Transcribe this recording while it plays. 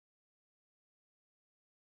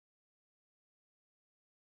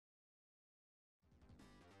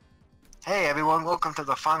Hey everyone, welcome to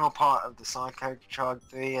the final part of the Sonic Hedgehog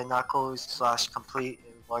 3 and Knuckles / complete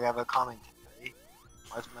whatever commentary.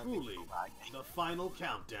 Where's my Truly, video the final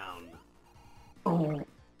countdown.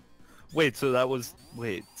 Wait, so that was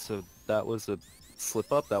a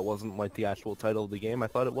slip up? That wasn't like the actual title of the game? I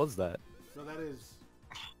thought it was that. No, that is.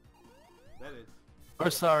 Or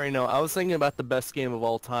sorry, no, I was thinking about the best game of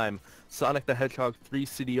all time. Sonic the Hedgehog 3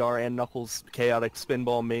 CDR and Knuckles Chaotic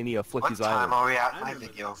Spinball Mania Flicky's What time Island. are we at? I My remember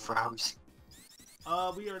video that. froze.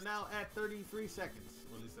 We are now at 33 seconds.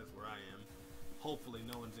 Well, at least that's where I am. Hopefully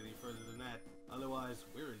no one's any further than that. Otherwise,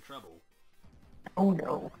 we're in trouble. Oh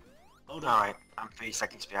no. Oh no. Alright, I'm 3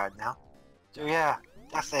 seconds behind now. So yeah,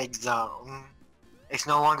 Death Egg Zone. It's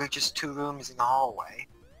no longer just 2 rooms in the hallway.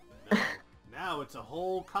 No. Now it's a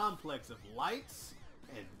whole complex of lights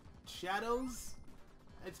and shadows.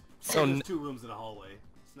 It's So just 2 rooms in a hallway.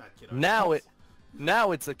 It's not kid Now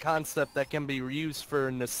Now it's a concept that can be reused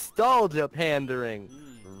for nostalgia pandering.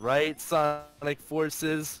 Right, Sonic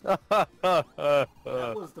Forces? That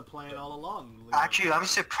was the plan all along. Actually, I'm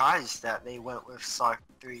surprised that they went with Sonic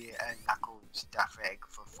 3 and Knuckles Death Egg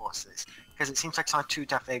for Forces. Because it seems like Sonic 2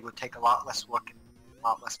 Death Egg would take a lot less work and a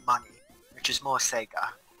lot less money. Which is more Sega.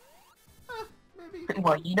 Maybe.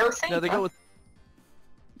 Well, you know, Sega. No, they go with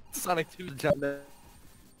Sonic 2 jump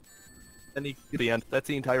and the end. That's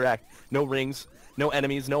the entire act. No rings, no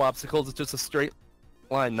enemies, no obstacles. It's just a straight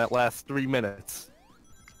line that lasts 3 minutes.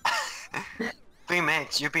 3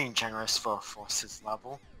 minutes, you're being generous for a Forces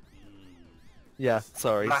level. Yeah,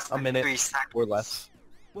 sorry, Less a than minute 3 seconds. or less.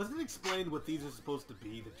 Wasn't it explained what these are supposed to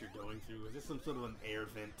be that you're going through? Is this some sort of an air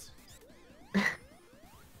vent?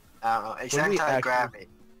 I don't know, it's When we anti-gravity.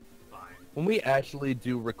 Fine. When we actually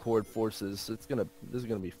do record Forces, this is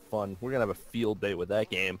gonna be fun. We're gonna have a field day with that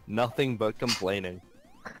game. Nothing but complaining.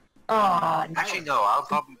 Aw, no. Actually, no, I'll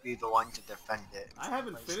probably be the one to defend it. I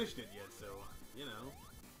haven't finished it yet, so, you know,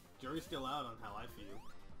 jury's still out on how I feel.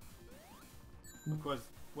 Of course,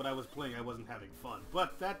 when I was playing, I wasn't having fun,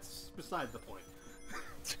 but that's beside the point.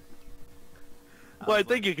 Well, I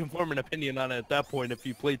think you can form an opinion on it at that point if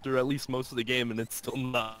you played through at least most of the game and it's still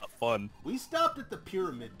not fun. We stopped at the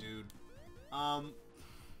pyramid, dude.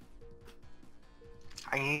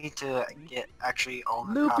 I need to get actually all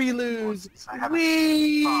the Loopy copies loos! Forces. I haven't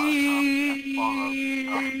Wee!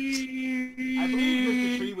 I believe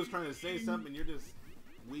Mr. Tree was trying to say something, and you're just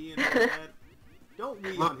weeing on that. Don't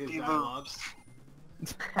wee on his Loopy dialogue.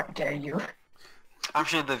 loos. How dare you? I'm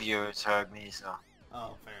sure the viewers heard me, so.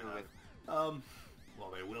 Oh, fair enough.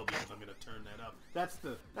 Well, they will because I'm gonna turn that up.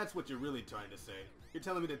 That's what you're really trying to say. You're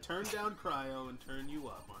telling me to turn down Cryo and turn you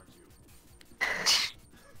up, aren't you?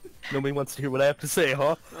 Nobody wants to hear what I have to say,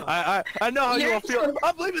 huh? I know how you all feel.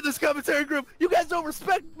 I'm leaving this commentary group. You guys don't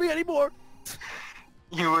respect me anymore.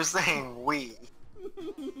 You were saying we.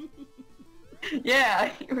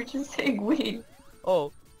 Yeah, you were just saying we.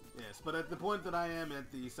 Oh, Yes, but at the point that I am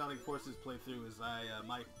at the Sonic Forces playthrough is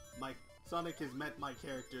my Sonic has met my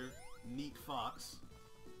character, Neat Fox,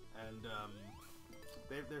 and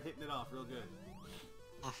they're hitting it off real good.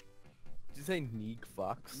 did you say Neek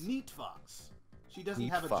Fox? Neat Fox. She doesn't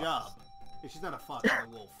Neat have a Fox. job. She's not a fox, she's a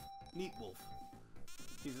wolf. Neat Wolf.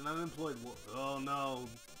 She's an unemployed wolf. Oh no,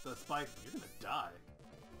 the spike. You're gonna die.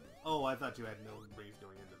 Oh, I thought you had no rings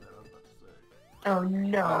going into that. I was about to say. Oh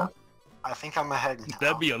no. I think I'm ahead now.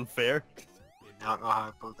 That'd be unfair. I don't know how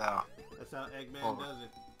I pulled out. That's how Eggman Oh. does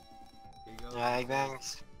it. Here you go. Yeah,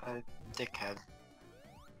 Eggman's a dickhead.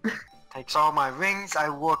 Takes all my rings, I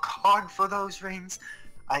work hard for those rings,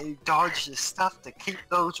 I dodge the stuff to keep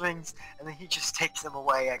those rings, and then he just takes them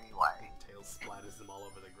away anyway. Tails splatters them all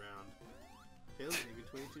over the ground. Tails gave you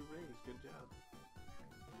 22 rings. Good job.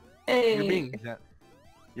 Hey.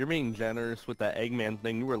 You're being generous with that Eggman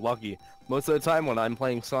thing. You were lucky. Most of the time when I'm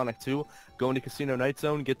playing Sonic 2, go into Casino Night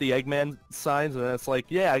Zone, get the Eggman signs, and it's like,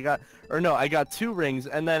 yeah, I got 2 rings,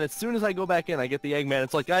 and then as soon as I go back in, I get the Eggman.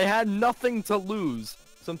 It's like, I had nothing to lose.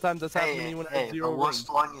 Sometimes that's happened to me when I have the 0 worst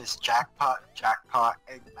rings. one is Jackpot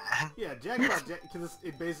Eggman. Yeah, Jackpot, because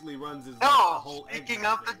it basically runs as like, a No! whole Speaking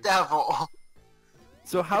Eggman of the thing. devil!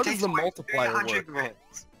 So how It does takes the away multiplier 300 work?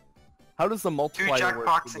 rings. How does the 2 multiplier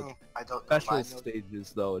work? with the jackboxing, I don't know. but I special know-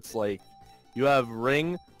 stages, though. It's like, you have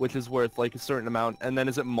ring, which is worth like a certain amount, and then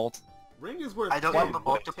is it Ring is worth I don't 10, know the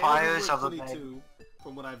but multipliers Tails is of worth the 22,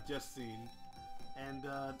 from what I've just seen. And,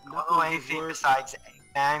 I don't know Knuckles is anything worth... besides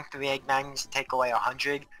Eggman. 3 Eggmans take away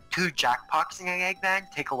 100. 2 jackboxing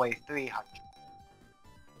Eggman take away 300.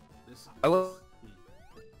 This, I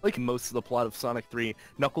like most of the plot of Sonic 3,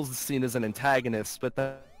 Knuckles is seen as an antagonist, but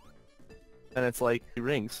then it's like, he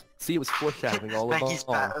rings. See, it was foreshadowing all Like along.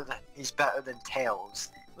 he's better than Tails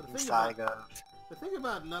But the in thing about, Saga. The thing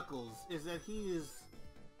about Knuckles is that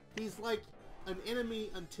he's like an enemy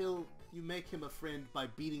until you make him a friend by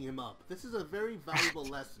beating him up. This is a very valuable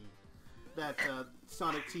lesson that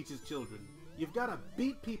Sonic teaches children. You've got to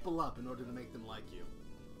beat people up in order to make them like you.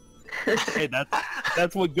 Hey,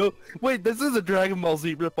 that's what Wait, this is a Dragon Ball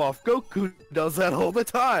Z ripoff. Goku does that all the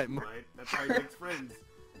time. Right? That's how he makes friends.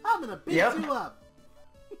 I'm gonna beat you up.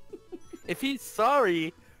 If he's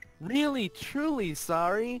sorry, really, truly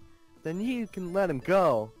sorry, then you can let him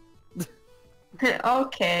go.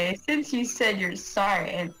 Okay, since you said you're sorry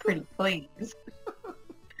and pretty pleased,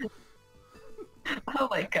 I'll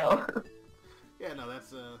let go. Yeah, no,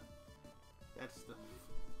 that's the...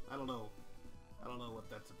 I don't know what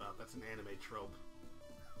that's about. That's an anime trope.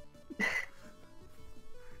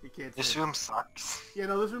 You can't This say room sucks. Yeah,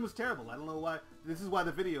 no, this room is terrible. I don't know why. This is why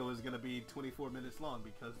the video is gonna be 24 minutes long,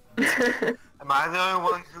 because... Am I the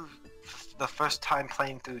only one who, the first time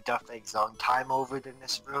playing through Death Egg Zone, time overed in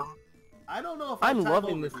this room? I don't know if I'm time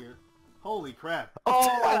loving over this. here. Holy crap.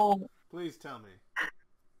 Oh, Please tell me.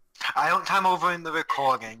 I don't time over in the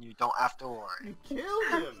recording, you don't have to worry. You killed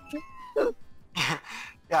him!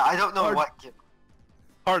 Yeah, I don't know Hard- what killed.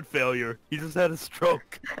 Heart failure. He just had a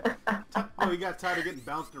stroke. Oh, he got tired of getting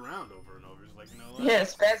bounced around over and over. He's like, you know what?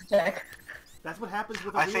 yes, fast check. That's what happens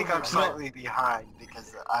with a I real think I'm hero. slightly behind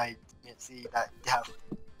because I didn't see that death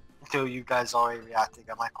until you guys already reacted.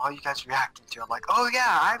 I'm like, what are you guys reacting to? I'm like, oh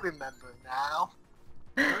yeah, I remember now.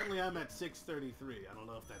 Currently, I'm at 633. I don't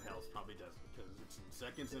know if that helps. Probably doesn't, because it's in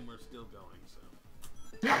seconds and we're still going, so...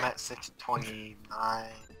 I'm at 629,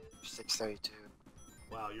 632.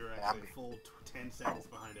 Wow, you're Yeah, actually I'm- a full 10 seconds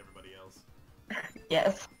behind everybody else.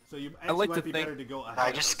 Yes. So you I like might to be think- better to go ahead I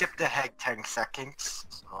of just us. skipped ahead 10 seconds,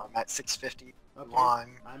 so I'm at 651.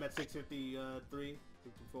 Okay. I'm at 653,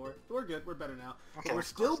 54. We're good. We're better now. Okay, But we're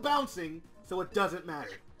still bouncing, so it doesn't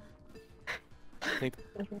matter. I think.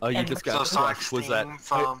 Oh, you just So got Sonic's crushed. Was that? theme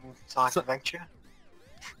from Sonic So- Adventure?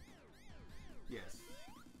 Yes.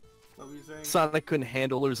 What were you saying? Sonic couldn't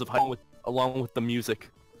handle hers of height along with the music.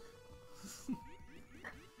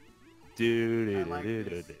 I like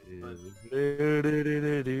this, I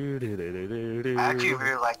actually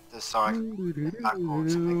really like the Sonic and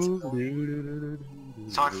Knuckles Invincible.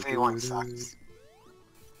 Sonic 3-1 sucks.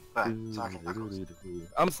 But Sonic and Knuckles.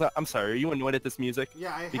 I'm sorry. Are you annoyed at this music?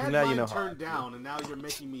 Yeah, I Because had now mine you know how turned I feel. down, and now you're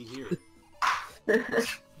making me hear it.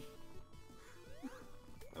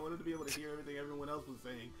 I wanted to be able to hear everything everyone else was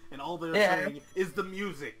saying, and all they're Yeah. saying is the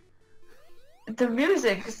music. The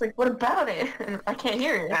music, it's like, what about it? I can't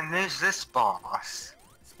hear it. And there's this boss.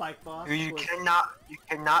 Spike Boss. You was-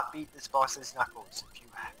 cannot beat this boss as Knuckles if you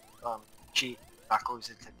cheat Knuckles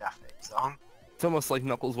into Death Egg Zone. It's almost like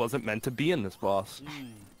Knuckles wasn't meant to be in this boss.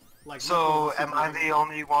 Like So Knuckles is am I something- the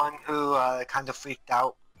only one who kind of freaked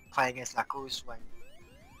out playing as Knuckles when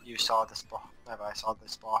you saw this boss? Whenever I saw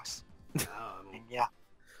this boss. I don't know. And yeah.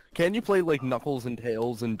 Can you play like Knuckles and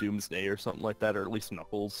Tails and Doomsday or something like that, or at least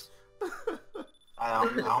Knuckles? I don't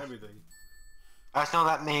Pretty much know. everything. I just know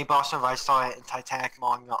that mini boss whenever I saw it in Titanic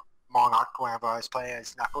Monarch whenever I was playing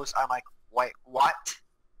as Knuckles, I'm like, wait, what?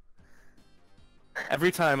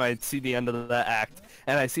 Every time I see the end of that act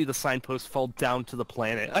and I see the signpost fall down to the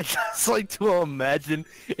planet, I just like to imagine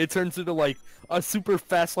it turns into like a super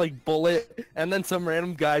fast like bullet, and then some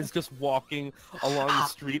random guy's just walking along the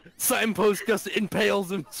street. Signpost just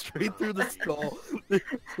impales him straight through the skull. And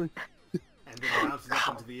then bounces up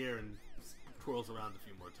into the air and twirls around a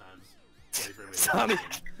few more times. Ready for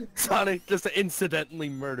everything. Sonic just incidentally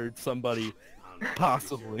murdered somebody, I don't know,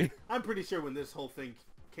 possibly. I'm pretty sure when this whole thing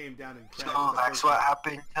came down and crashed. So the that's first what time-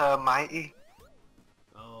 happened to Mighty?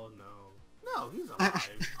 Oh no. No, he's alive.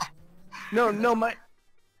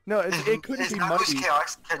 No, it couldn't Is be Knuckles Mighty.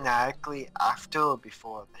 Chaos canonically after or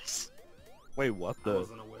before this? Wait, what I the?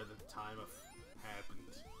 wasn't aware that the time of happened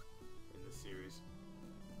in the series.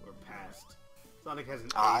 Or past. Sonic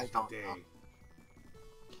hasn't I aged a don't day. know.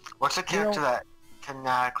 What's a character that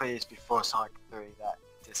canonically is before Sonic 3 that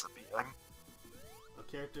disappeared? A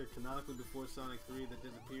character canonically before Sonic 3 that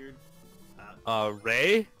disappeared?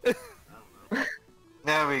 Ray? I don't know.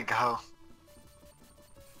 There we go.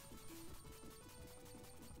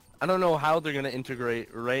 I don't know how they're gonna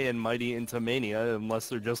integrate Ray and Mighty into Mania unless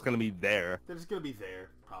they're just gonna be there. They're just gonna be there,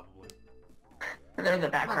 probably. They're in the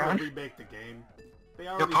They're not gonna background. remake the game. They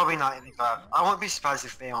You're already... probably not even gonna... I won't be surprised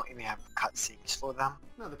if they don't even have cutscenes for them.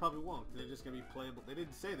 No, they probably won't. They're just gonna be playable. They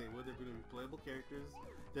didn't say they would. They're gonna be playable characters.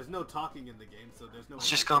 There's no talking in the game, so there's no... It's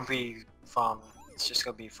just gonna be from... It's just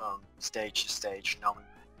gonna be from stage to stage, no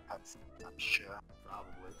cutscenes, I'm sure.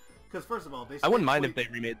 Probably. Because first of all, they I spent wouldn't mind 20 if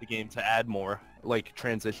they remade the game to add more, like,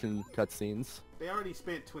 transition cutscenes. They already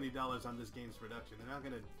spent $20 on this game's production. They're not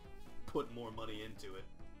gonna put more money into it.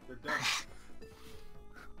 They're done.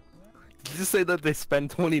 Did you say that they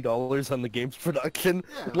spend $20 on the game's production?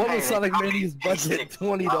 Yeah, What hey, was they Sonic probably Mania's budget? paid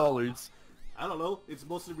 $20. I don't know. It's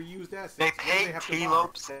mostly reused assets. They What do paid have to buy?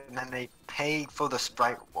 T-Lopes and then they paid for the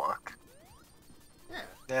sprite work. Yeah,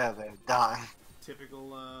 There, they're done.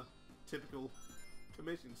 typical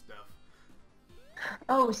commission stuff.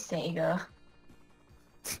 Oh, Sega.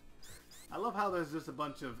 I love how there's just a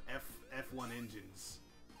bunch of F1 engines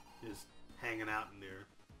just hanging out in there,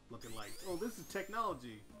 looking like, oh, this is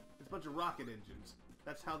technology. It's a bunch of rocket engines.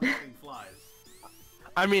 That's how this thing flies.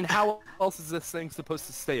 I mean, how else is this thing supposed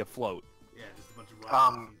to stay afloat? Yeah, just a bunch of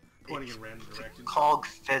rockets pointing in random It's directions. called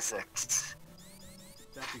physics.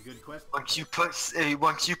 That's a good question.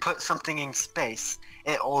 Once you put something in space,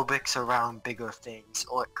 it orbits around bigger things,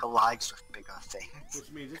 or it collides with bigger things.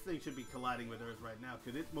 Which means this thing should be colliding with Earth right now,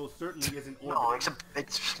 because it most certainly isn't orbiting. No,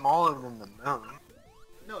 it's smaller than the moon.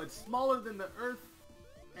 No, it's smaller than the Earth,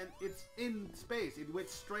 and it's in space. It went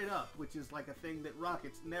straight up, which is like a thing that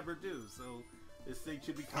rockets never do. So this thing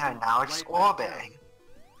should be Yeah, coming now it's right back orbiting. down.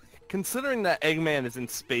 Considering that Eggman is in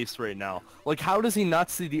space right now, like, how does he not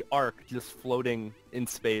see the Ark just floating in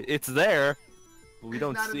space? It's there, but we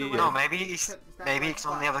don't not in see the it. right- No, maybe It's not it's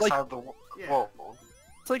on the other Like- side of the Yeah. world.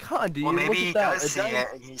 It's like, huh, do you Well, maybe look he at that? does see it,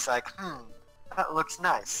 and he's like, that looks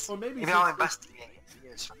nice. Or maybe Maybe I'll since investigate it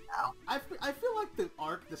years from now. I feel like the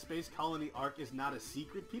Ark, the space colony Ark, is not a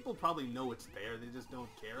secret. People probably know it's there. They just don't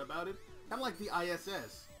care about it. Kind of like the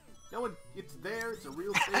ISS. No one, it's there. It's a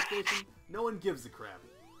real space station. No one gives a crap.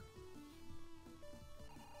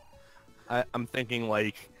 I'm thinking,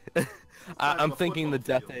 like, size I'm of a thinking the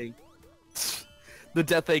football Death Egg. The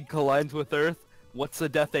Death Egg collides with Earth. What's the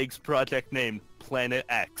Death Egg's project name? Planet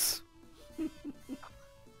X.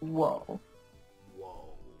 Whoa.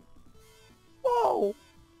 Whoa. Whoa!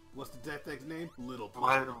 What's the Death Egg's name? Little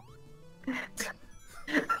What? Planet.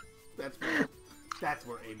 That's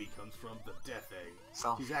where Amy comes from. The Death Egg.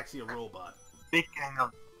 So, She's actually a robot. speaking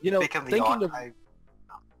of You know, speaking of the thinking art, of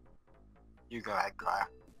you go ahead, Claire.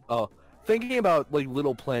 thinking about, like,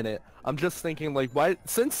 Little Planet, I'm just thinking, like, why,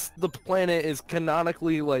 since the planet is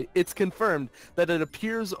canonically, like, it's confirmed that it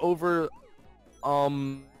appears over,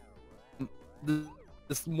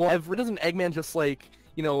 this one, doesn't Eggman just, like,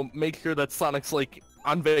 you know, make sure that Sonic's, like,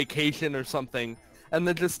 on vacation or something, and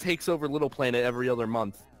then just takes over Little Planet every other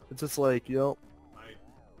month? It's just like, you know, I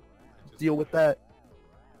just deal with that.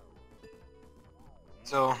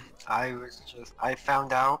 So I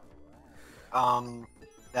found out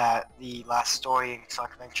that the last story in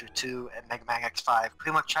Sonic Adventure 2 and Mega Man X5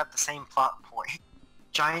 pretty much have the same plot point.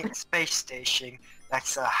 Giant space station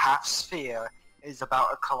that's a half sphere is about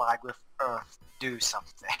to collide with Earth. Do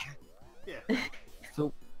something. Yeah.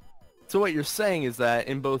 So what you're saying is that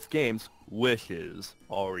in both games, wishes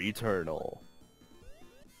are eternal.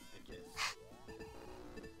 I guess.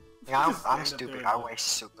 Yeah, Just stand I'm up stupid. there I and- waste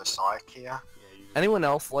Super Sonic here. Yeah, you just Anyone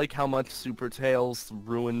else like how much Super Tails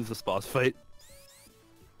ruins this boss fight?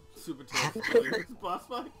 Super Tails killing this boss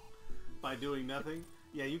fight by doing nothing.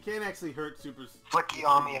 Yeah, you can't actually hurt Super. Flicky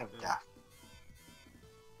Army of Death.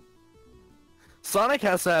 Sonic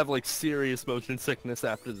has to have, like, serious motion sickness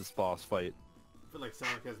after this boss fight. I feel like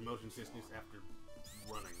Sonic has motion sickness after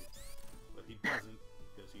running, but he doesn't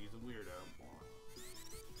because he's a weirdo.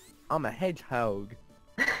 I'm a hedgehog.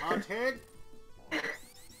 On Ted,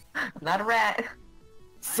 Not a rat.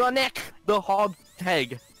 Sonic the Hog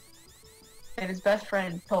Tag. And his best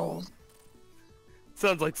friend, Toles.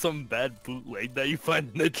 Sounds like some bad bootleg that you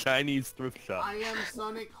find in a Chinese thrift shop. I am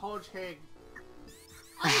Sonic Hedgehog.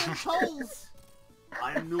 I am Toes.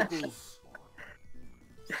 I am Knuckles.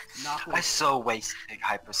 I Knuckles. so wasted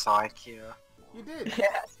Hypersonic here. You did. Yeah.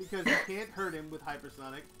 Because you can't hurt him with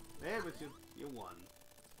Hypersonic. There, but you won.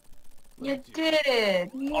 Look You at did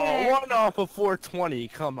it. Oh, Yeah. 1 off of 420,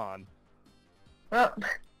 come on. Well,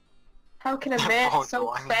 how can a man Oh,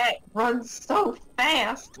 so darn. fat run so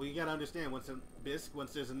fast? Well, you gotta understand, once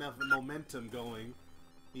there's enough momentum going,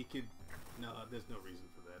 he could... No, there's no reason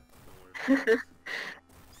for that. Don't worry.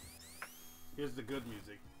 Here's the good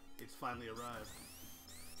music. It's finally arrived.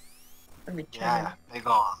 Let me try. Yeah, they're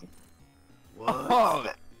gone. What? Oh,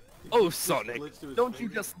 Did oh, you just Sonic, glitch to his don't you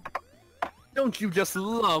finger? just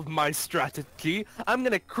love my strategy? I'm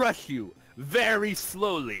gonna crush you very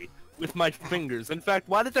slowly with my fingers. In fact,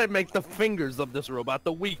 why did I make the fingers of this robot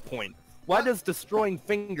the weak point? Why does destroying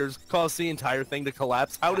fingers cause the entire thing to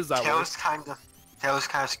collapse? How does that work? Tails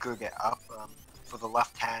kind of screwed it up. For the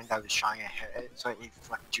left hand, I was trying to hit it, so it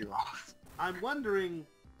flicked you off. I'm wondering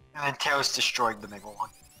And then Tails destroyed the middle one.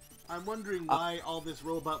 I'm wondering why all this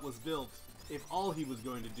robot was built if all he was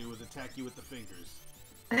going to do was attack you with the fingers.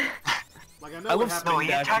 Like, I know what happened. No,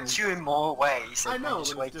 he attacks you in more ways. I know,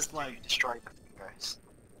 just but it's just like... destroy the fingers.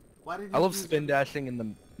 Why did he I love use spin dashing in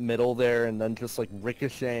the middle there and then just like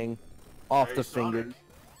ricocheting off Hey, the Sonic. fingers.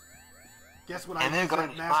 Guess what And I they're used going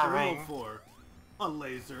that to Master my Emerald ring. for? A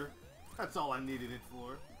laser. That's all I needed it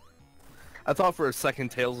for. I thought for a second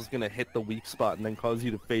Tails was gonna hit the weak spot and then cause you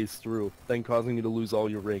to phase through, then causing you to lose all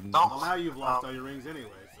your rings. Don't- Well, now you've lost all your rings anyway,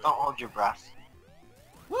 so... Don't hold your breath.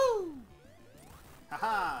 Woo!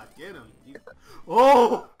 Haha, get him. You...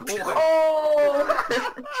 Oh! Oh!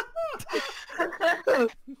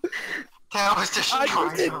 Tails destroyed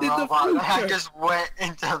just the did the robot, and I future. just went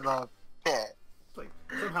into the pit. It's like,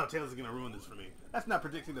 somehow Tails is gonna ruin this for me. That's not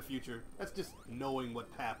predicting the future. That's just knowing what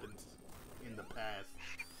happened in the past.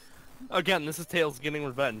 Again, this is Tails getting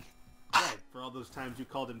revenge. Right, for all those times you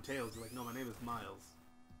called him Tails, you're like, no, my name is Miles.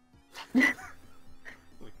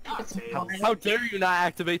 Like, ah, Tails. How dare you not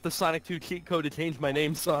activate the Sonic 2 cheat code to change my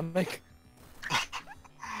name, Sonic? Yeah,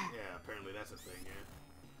 apparently that's a thing,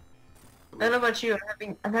 yeah. I don't know about you,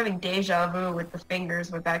 I'm having deja vu with the fingers,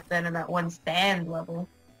 but back then in that one stand level.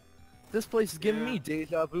 This place is giving Yeah. me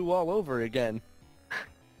deja vu all over again.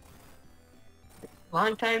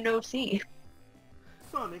 Long time no see.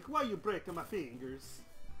 Sonic, why you breaking my fingers?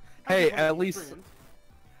 Hey, I just wanna at be least- friends.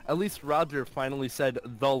 At least Roger finally said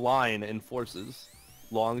the line in Forces.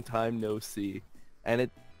 Long time no see. And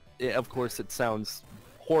it of course, it sounds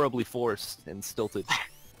horribly forced and stilted.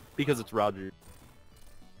 Because it's Roger.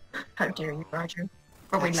 How dare you, Roger?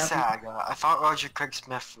 Or wait, It's no. sad. I thought Roger Craig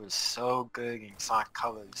Smith was so good in Sonic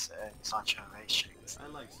Colors and Sonic Generations. I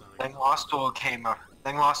like Sonic. Then Lost World came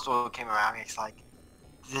around, and it's like,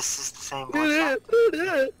 this is the same voice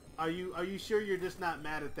actor. Are you sure you're just not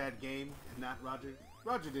mad at that game and not Roger?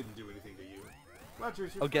 Roger didn't do anything to you.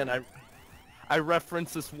 Roger's your Again, friend. I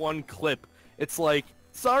reference this one clip. It's like,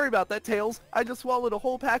 sorry about that, Tails. I just swallowed a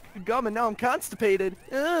whole pack of gum and now I'm constipated.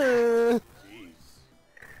 Jeez.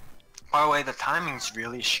 By the way, the timing's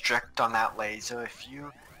really strict on that laser. If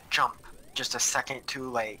you jump just a second too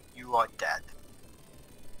late, you are dead.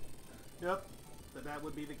 Yep. That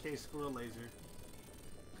would be the case for a laser.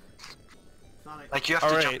 Sonic. Like, you have to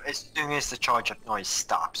Alright. jump as soon as the charge of noise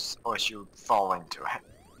stops, or else you fall into it.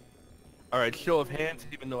 Alright, show of hands,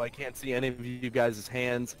 even though I can't see any of you guys'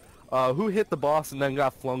 hands. Who hit the boss and then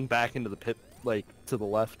got flung back into the pit, like, to the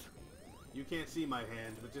left? You can't see my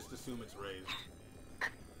hand, but just assume it's raised.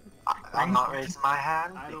 I'm not raising my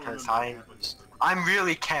hand I don't because remember what happened. I'm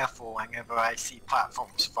really careful whenever I see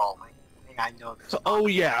platforms falling. And I know there's Oh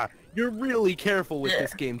yeah, you're really careful with Yeah.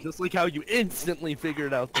 this game, just like how you instantly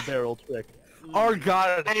figured out the barrel trick. Our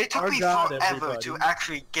god, And it took our me god, forever everybody. to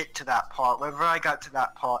actually get to that part. Whenever I got to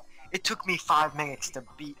that part, it took me 5 minutes to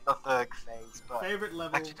beat the third phase, but Favorite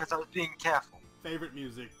level, that's because I was being careful. favorite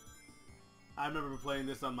music. I remember playing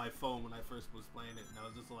this on my phone when I first was playing it, and I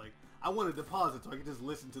was just like, I wanted to pause it so I could just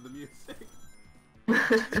listen to the music.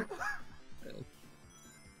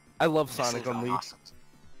 I love This Sonic is Unleashed. awesome.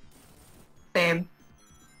 Same.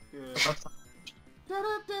 Yeah.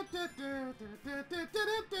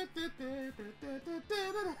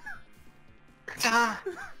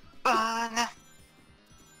 Dun,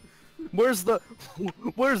 Where's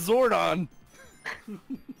Zordon?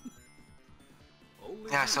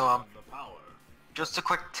 Yeah, so, the power. Just a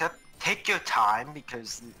quick tip, take your time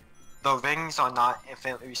because the rings are not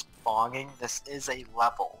infinitely spawning. This is a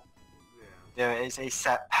level. Yeah. There is a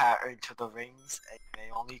set pattern to the rings and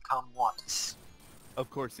they only come once. Of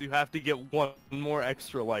course, you have to get one more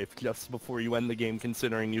extra life just before you end the game,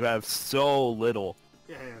 considering you have so little.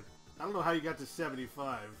 Yeah, I don't know how you got to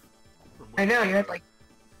 75. From I know, where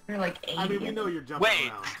you're like 80. I mean, we know you're jumping Wait.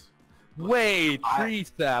 around. Wait, I- tree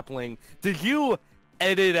sapling, did you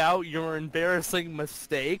edit out your embarrassing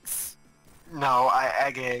mistakes? No, I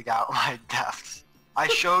edited out my deaths. I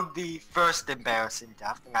showed the first embarrassing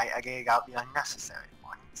death and I edited out the unnecessary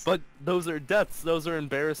ones. But those are deaths, those are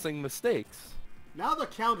embarrassing mistakes. Now the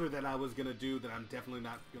counter that I was gonna do that I'm definitely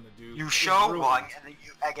not gonna do. You is show ruined. one and then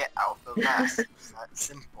you edit out the rest. It's that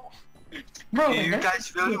simple. Bro, Do you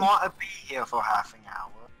guys really want to be here for half an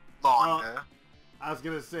hour? Longer? I was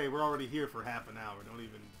gonna say we're already here for half an hour. Don't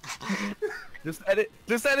even.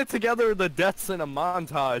 Just edit together the deaths in a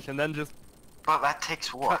montage and then just But that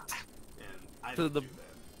takes work. And I To don't the- do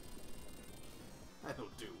that. I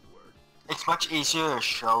don't do work. It's much easier to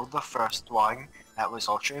show the first one that was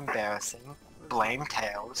ultra embarrassing, blame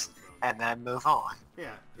Tails, and then move on.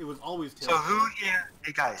 Yeah, it was always. So who here,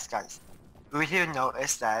 hey guys, who here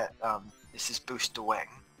noticed that this is Boost the Wing?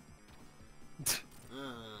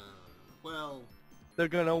 Well, They're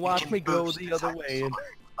gonna You watch can me go boost the other attack way. sword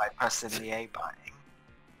by pressing the A button.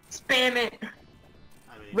 Spam it.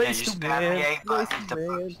 I mean, Race you to spam the win, A race button to to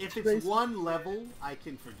win. boost. if Race it's to one level, I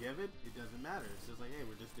can forgive it. It doesn't matter. It's just like, hey,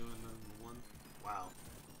 we're just doing the one. Wow.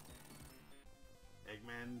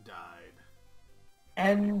 Eggman died.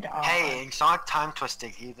 And Hey, in Sonic Time Twister,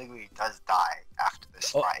 he literally does die after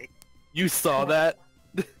this Oh. fight. You saw that?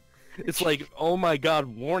 It's like, oh my god,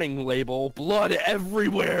 warning label, blood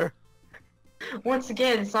everywhere! once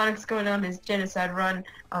again, Sonic's going on his genocide run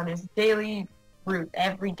on his daily route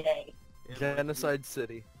every day. Yeah, Genocide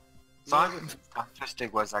City. Sonic Time Twister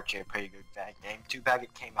was actually a pretty good fan game. Too bad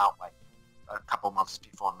it came out like a couple months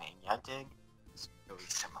before Mania did. It's really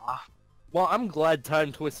similar. Well, I'm glad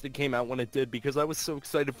Time Twisted came out when it did, because I was so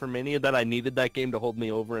excited for Mania that I needed that game to hold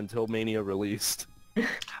me over until Mania released. I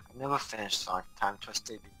never finished Sonic Time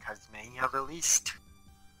Twisted because Mania released.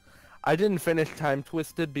 I didn't finish Time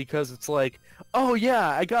Twisted because it's like, oh yeah,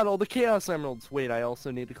 I got all the Chaos Emeralds. Wait, I also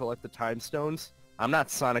need to collect the Time Stones. I'm not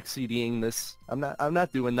Sonic CDing this. I'm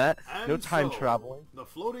not doing that. No And time so, traveling. The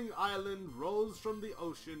floating island rose from the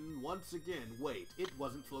ocean once again. Wait, it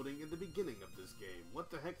wasn't floating in the beginning of this game.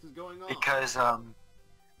 What the heck is going on? Because,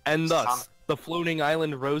 And thus, Some- the floating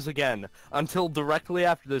island rose again, until directly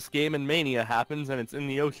after this game and Mania happens and it's in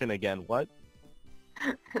the ocean again. What?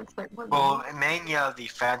 It's like, what well, in Mania, the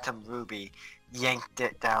Phantom Ruby yanked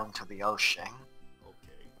it down to the ocean.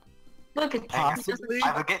 Okay. Look at Possibly?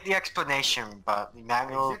 I forget the explanation, but the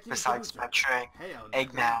manual, Executive besides producer. mentioning Hey,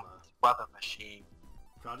 Eggman, Weather Machine,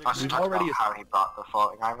 Project plus We've talk already- about how he brought the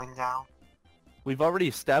floating island down. We've already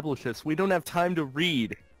established this. We don't have time to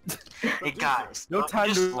read. Hey guys, No don't time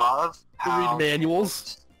you just to- love how read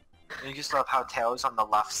manuals. You just love how Tails on the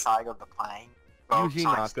left side of the plane wrote Yuji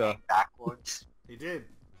Sonic's Naka. name backwards. He did.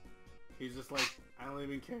 He's just like, I don't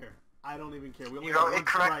even care. I don't even care. We only You got wrote one it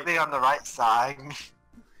correctly strike. on the right side.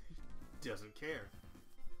 Doesn't care.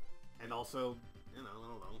 And also, you know, I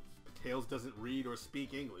don't know. Tails doesn't read or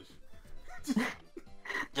speak English.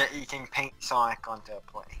 Yet you can paint Sonic onto a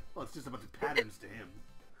plane. Well, it's just a bunch of patterns to him.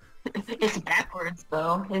 It's backwards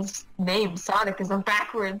though. His name Sonic is on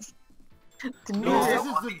backwards. To me, No, Yeah, this is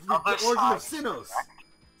on the the other origin of side. Sinnoh.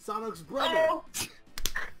 Sonic's brother. oh,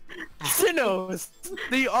 Sinnoh,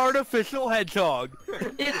 the artificial hedgehog.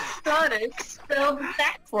 it's Sonic spelled You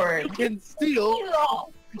backwards. can steal.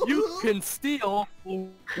 Ew. You can steal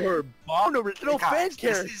or bomb an original Hey fan guys,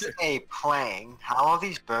 character. this is a plane. How are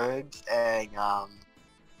these birds and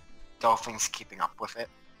dolphins keeping up with it?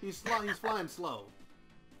 He's flying slow.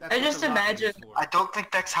 That's I what just the rocket is imagine- for. I don't think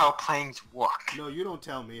that's how planes work. No, you don't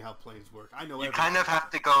tell me how planes work. I know You everything. kind of have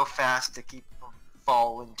to go fast to keep from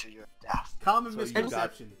falling to your death. Common So you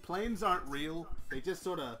misconception. Planes aren't real. They just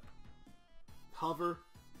sort of hover.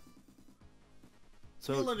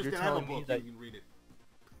 So You'll you're understand. I have a telling me book. that You can read it.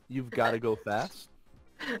 you've got to go fast?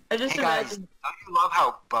 I just Hey guys, imagine. don't you love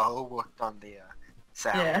how Bo worked on the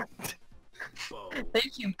sound? Yeah. Bo.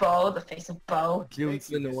 Thank you, Bo. The face of Bo. Thank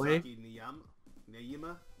you, in the way. Misaki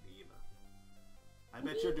Neyama. I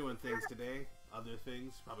bet you're doing things today. Other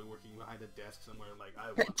things. Probably working behind a desk somewhere like I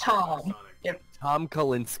want. Tom. Sonic. Yep. Tom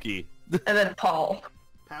Kalinske. And then Paul.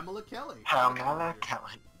 Pamela Kelly. Pamela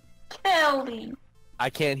Kelly. Kelly. I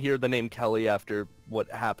can't hear the name Kelly after what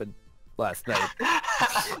happened last night.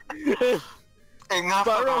 Enough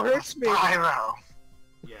Spyro about hurts me. Spyro.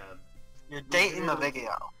 Yeah. You're dating the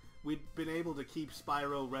video. We've been able to keep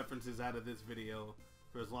Spyro references out of this video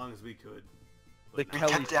for as long as we could. The But We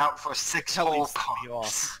Kelly- kept it out for 6 Kelly whole set me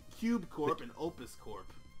parts. Cube Corp and Opus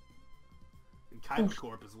Corp. And Kyber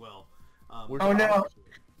Corp as well. Where's Oh, the- no.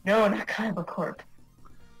 No, not Kaiba Corp.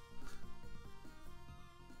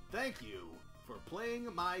 Thank you for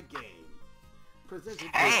playing my game. Presented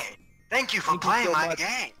Hey, thank you for Thank you playing so my much.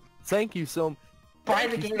 game. Thank you so Buy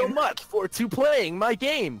Thank the you game. so much for playing my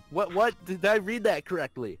game. What did I read that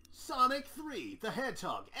correctly? Sonic 3, the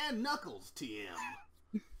Hedgehog, and Knuckles TM.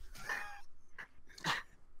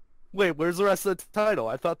 Wait, where's the rest of the title?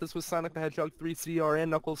 I thought this was Sonic the Hedgehog 3 CRN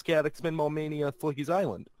Knuckles Cat X-Men Mania Flicky's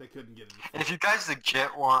Island. They couldn't get it. And if you guys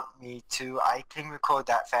legit want me to, I can record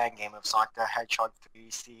that fan game of Sonic the Hedgehog 3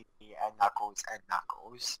 CD and Knuckles.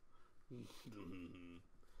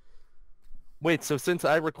 Wait, so since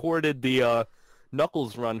I recorded the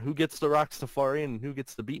Knuckles run, who gets the Rock Safari and who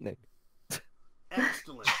gets the Beatnik?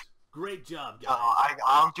 Excellent. Great job, guys.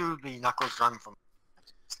 I'll do the Knuckles run from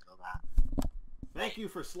still that. Thank you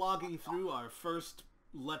for slogging through our first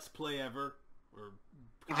Let's Play ever. Or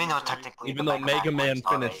Even though commentary. technically Even the though Mega Man one's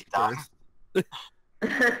already finished done.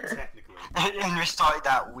 first. Technically. And we started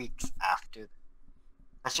that weeks after.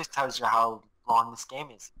 That just tells you how long this game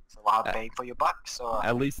is. It's a lot of bang for your buck. So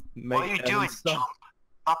At least what are you doing, Jump?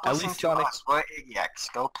 Stop at listening least to Sonic- us. We're idiots.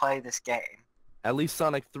 Go play this game. At least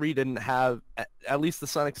Sonic 3 didn't have. At least the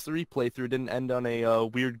Sonic 3 playthrough didn't end on a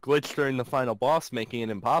weird glitch during the final boss, making it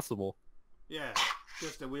impossible. Yeah,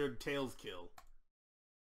 just a weird Tails kill.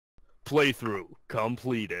 Playthrough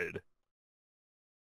completed.